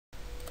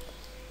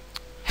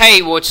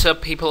Hey, what's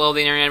up, people of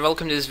the internet?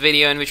 Welcome to this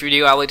video. In this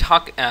video, I'll be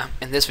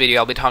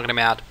talking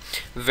about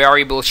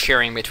variable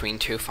sharing between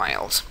two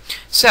files.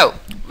 So,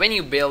 when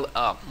you build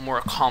more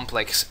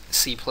complex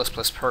C++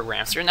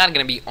 programs, they're not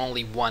going to be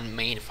only one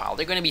main file.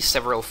 They're going to be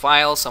several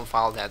files. Some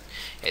file that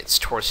it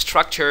stores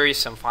structures,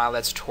 some file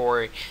that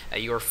store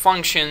your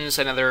functions,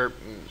 and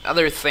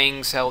other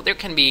things. So there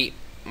can be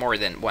more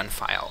than one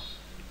file.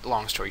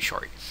 Long story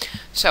short.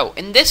 So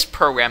in this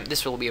program,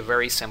 this will be a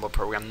very simple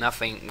program,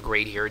 nothing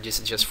great here. This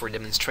is just for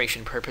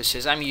demonstration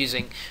purposes. I'm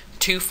using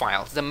two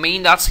files. The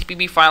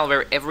main.cpp file,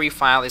 where every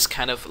file is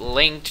kind of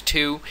linked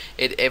to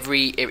it.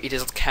 It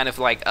is kind of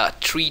like a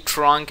tree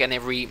trunk, and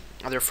every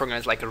other program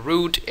is like a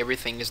root.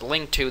 Everything is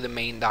linked to the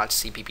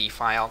main.cpp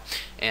file,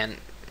 and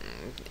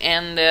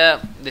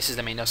this is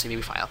the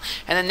main.cpp file.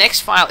 And the next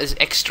file is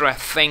extra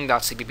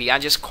thing.cpp. I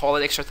just call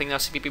it extra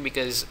thing.cpp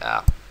because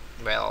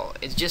well,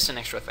 it's just an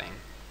extra thing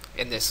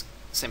in this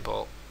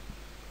simple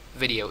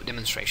video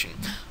demonstration.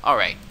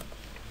 Alright,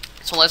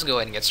 so let's go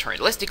ahead and get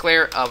started. Let's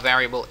declare a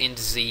variable int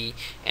z,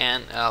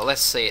 and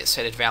let's say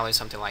set its value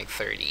something like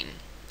 13.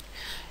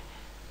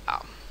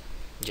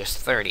 Just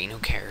 13, who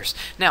cares?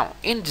 Now,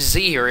 int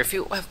z here, if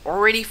you have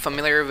already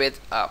familiar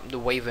with the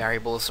way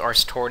variables are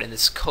stored in the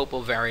scope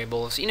of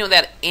variables, you know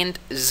that int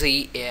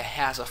z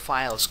has a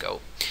file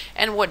scope.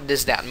 And what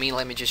does that mean?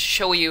 Let me just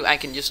show you. I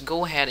can just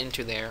go ahead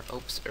into there.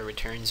 Oops,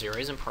 return 0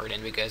 is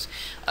important because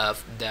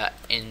of the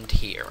int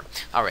here.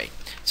 Alright,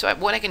 so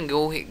what I can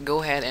go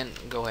ahead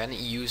and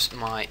use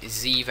my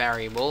z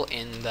variable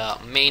in the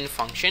main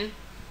function.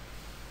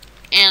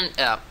 And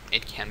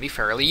it can be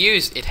fairly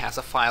used. It has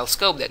a file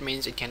scope. That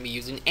means it can be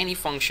used in any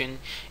function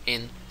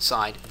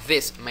inside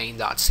this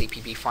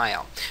main.cpp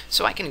file.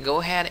 So I can go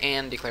ahead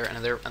and declare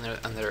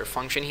another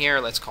function here.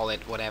 Let's call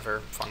it whatever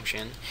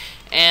function,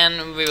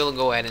 and we will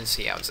go ahead and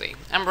see out z.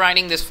 I'm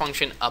writing this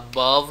function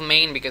above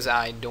main because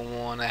I don't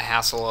want a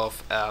hassle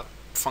of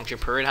function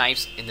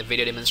prototypes in the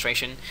video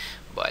demonstration,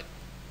 but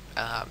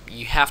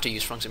you have to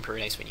use function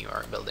prototypes when you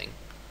are building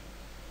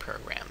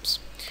programs.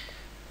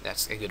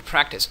 That's a good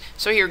practice.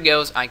 So here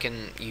goes. I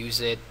can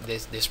use it.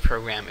 This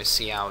program is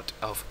cout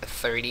of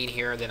 13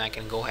 here. Then I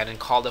can go ahead and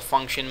call the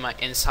function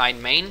inside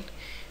main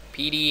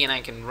pd, and I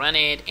can run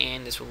it,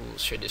 and this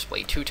should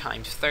display 2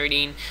 times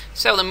 13.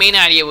 So the main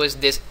idea was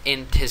this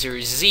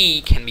integer z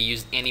can be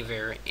used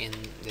anywhere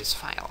in this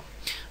file.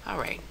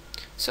 Alright,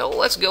 so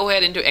let's go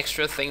ahead into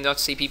extra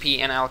thing.cpp,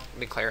 and I'll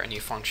declare a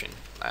new function.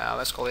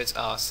 Let's call it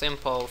a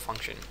simple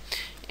function,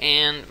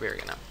 and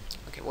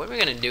what we're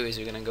gonna do is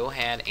we're gonna go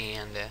ahead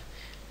and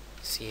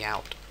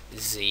cout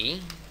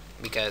z,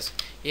 because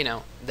you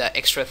know the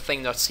extra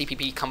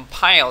thing.cpp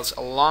compiles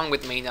along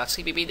with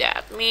main.cpp.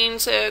 That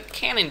means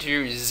can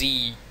integer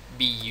z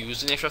be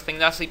used in extra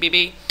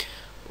thing.cpp?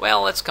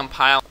 Well, let's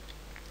compile.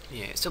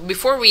 Yeah, so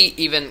before we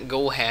even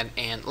go ahead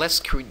and let's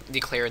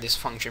declare this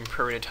function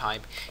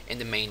prototype in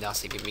the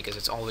main.cpp, because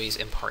it's always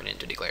important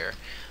to declare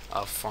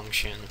a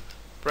function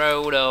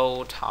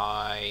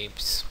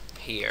prototypes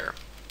here.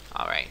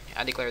 Alright,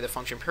 I declare the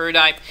function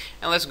prototype,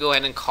 and let's go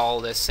ahead and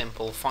call this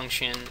simple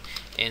function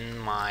in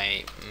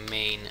my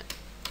main.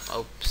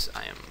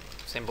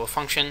 Simple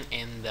function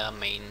in the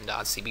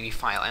main.cpp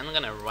file, and I'm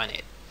gonna run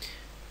it.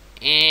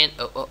 And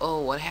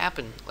what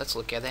happened? Let's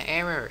look at the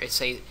error. It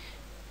says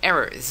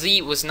error,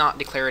 z was not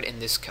declared in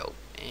this scope.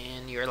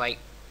 And you're like,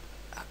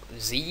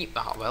 z?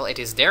 Well, it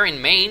is there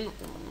in main.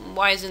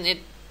 Why isn't it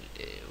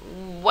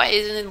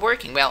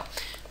working? Well,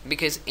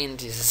 because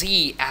int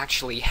z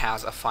actually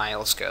has a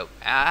file scope.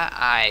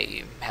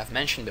 I have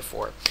mentioned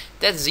before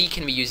that z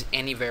can be used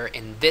anywhere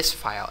in this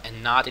file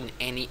and not in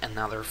any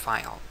another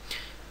file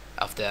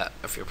of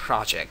your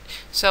project.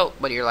 So,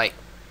 but you're like,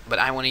 but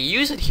I want to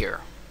use it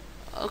here.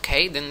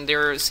 Okay, then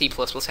C++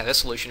 has a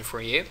solution for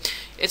you.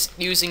 It's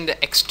using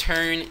the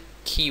extern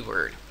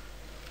keyword.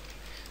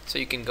 So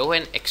you can go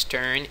ahead and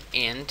extern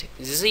int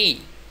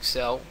z.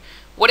 So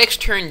what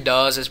extern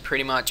does is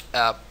pretty much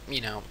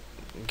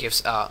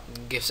gives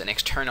an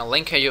external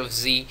linkage of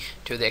z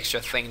to the extra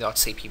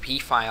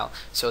thing.cpp file,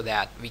 so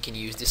that we can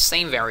use the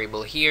same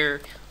variable here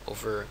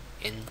over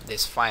in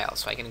this file.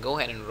 So I can go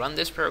ahead and run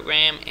this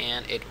program,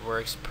 and it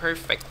works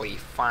perfectly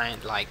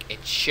fine, like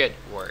it should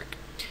work.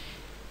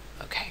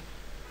 Okay,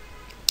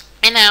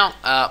 and now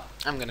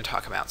I'm going to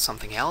talk about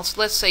something else.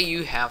 Let's say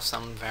you have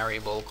some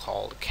variable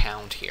called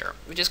count here.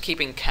 We're just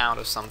keeping count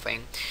of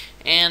something,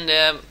 and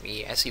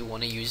yes, you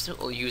want to use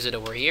it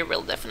over here.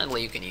 Well,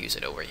 definitely you can use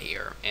it over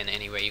here. And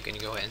anyway, you can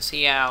go ahead and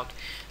cout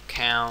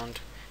count,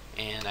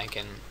 and I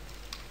can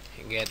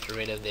get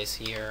rid of this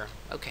here.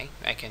 Okay,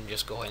 I can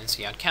just go ahead and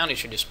cout count. It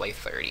should display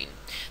 13.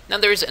 Now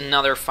there's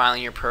another file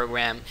in your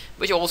program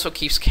which also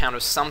keeps count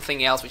of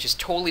something else, which is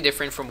totally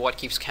different from what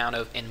keeps count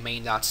of in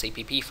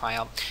main.cpp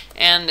file.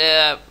 And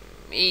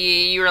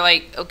you're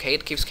like, okay,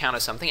 it keeps count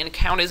of something, and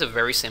count is a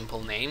very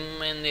simple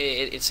name, and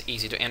it's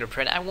easy to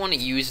interpret. I want to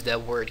use the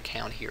word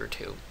count here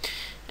too.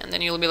 And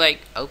then you'll be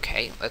like,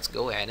 okay, let's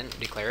go ahead and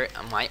declare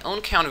my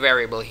own count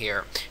variable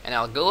here, and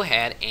I'll go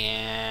ahead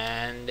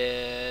and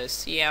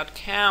cout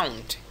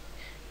count,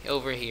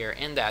 over here,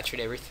 and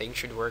everything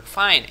should work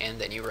fine. And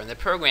then you run the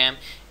program,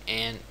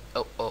 and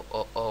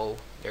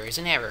there is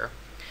an error.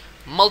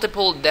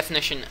 Multiple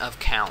definition of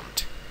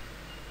count.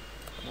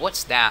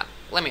 What's that?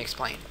 Let me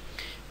explain.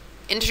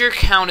 Integer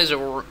count is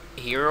over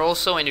here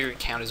also, integer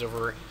count is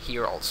over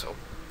here also.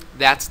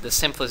 That's the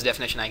simplest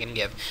definition I can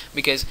give,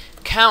 because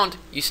count,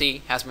 you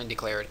see, has been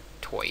declared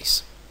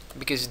twice.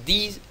 Because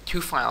these two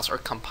files are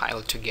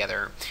compiled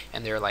together,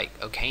 and they're like,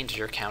 okay,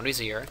 integer count is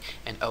here,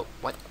 and oh,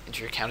 what?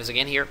 Integer count is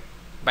again here?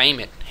 Bam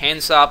it.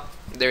 Hands up,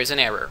 there's an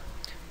error.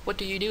 What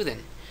do you do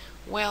then?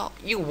 Well,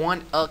 you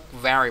want a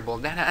variable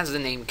that has the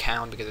name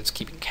count because it's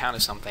keeping count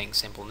of something,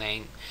 simple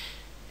name.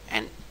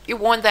 And you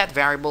want that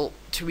variable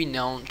to be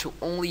known to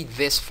only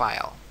this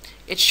file.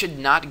 It should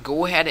not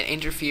go ahead and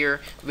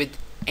interfere with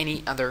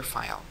any other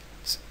file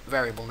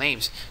variable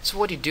names. So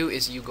what you do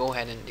is you go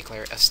ahead and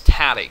declare a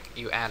static.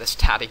 You add a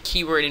static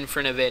keyword in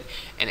front of it,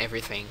 and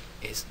everything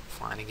is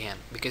fine again.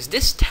 Because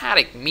this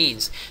static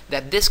means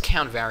that this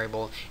count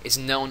variable is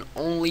known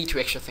only to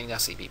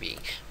extrathing.cpp.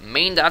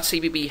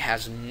 Main.cpp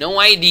has no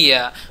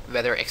idea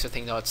whether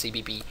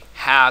extrathing.cpp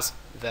has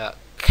the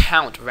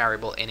count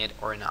variable in it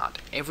or not.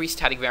 Every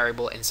static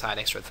variable inside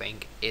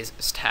extrathing is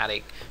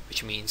static,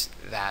 which means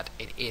that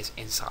it is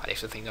inside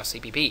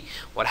extrathing.cpp.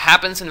 What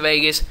happens in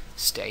Vegas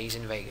stays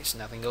in Vegas.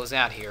 Nothing goes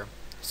out here.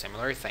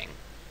 Similar thing.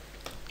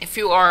 If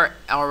you are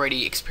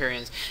already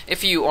experienced,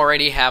 if you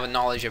already have a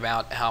knowledge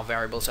about how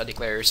variables are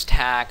declared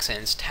stacks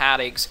and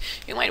statics,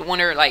 you might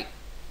wonder, like,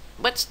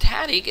 but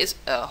static is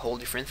a whole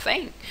different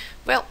thing.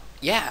 Well,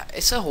 yeah,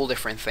 it's a whole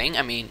different thing.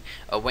 I mean,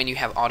 when you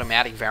have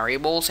automatic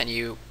variables and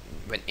you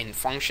in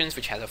functions,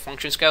 which has a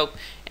function scope,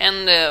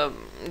 and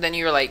then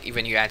you're like,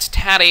 when you add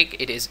static,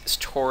 it is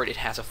stored, it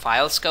has a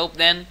file scope.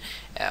 Then,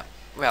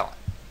 well,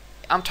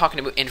 I'm talking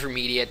about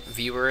intermediate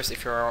viewers.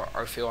 If you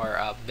are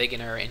a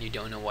beginner and you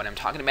don't know what I'm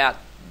talking about,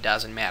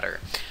 doesn't matter.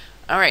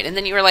 All right, and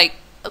then you're like,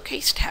 okay,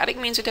 static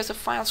means it has a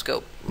file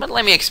scope. But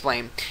let me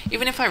explain.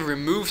 Even if I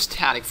remove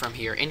static from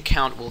here, in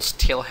count will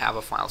still have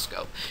a file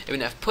scope.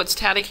 Even if I put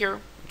static here,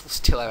 it will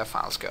still have a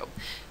file scope.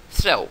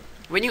 So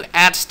when you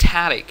add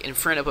static in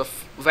front of a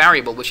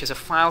variable which has a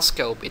file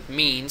scope, it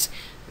means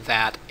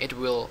that it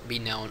will be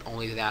known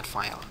only to that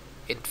file.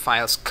 It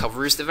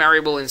covers the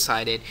variable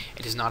inside it.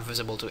 It is not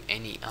visible to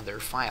any other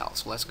file.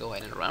 So let's go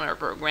ahead and run our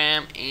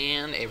program,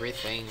 and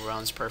everything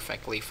runs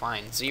perfectly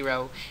fine.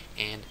 0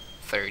 and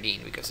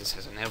 13, because this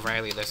has an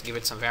value. Let's give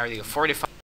it some value of 45.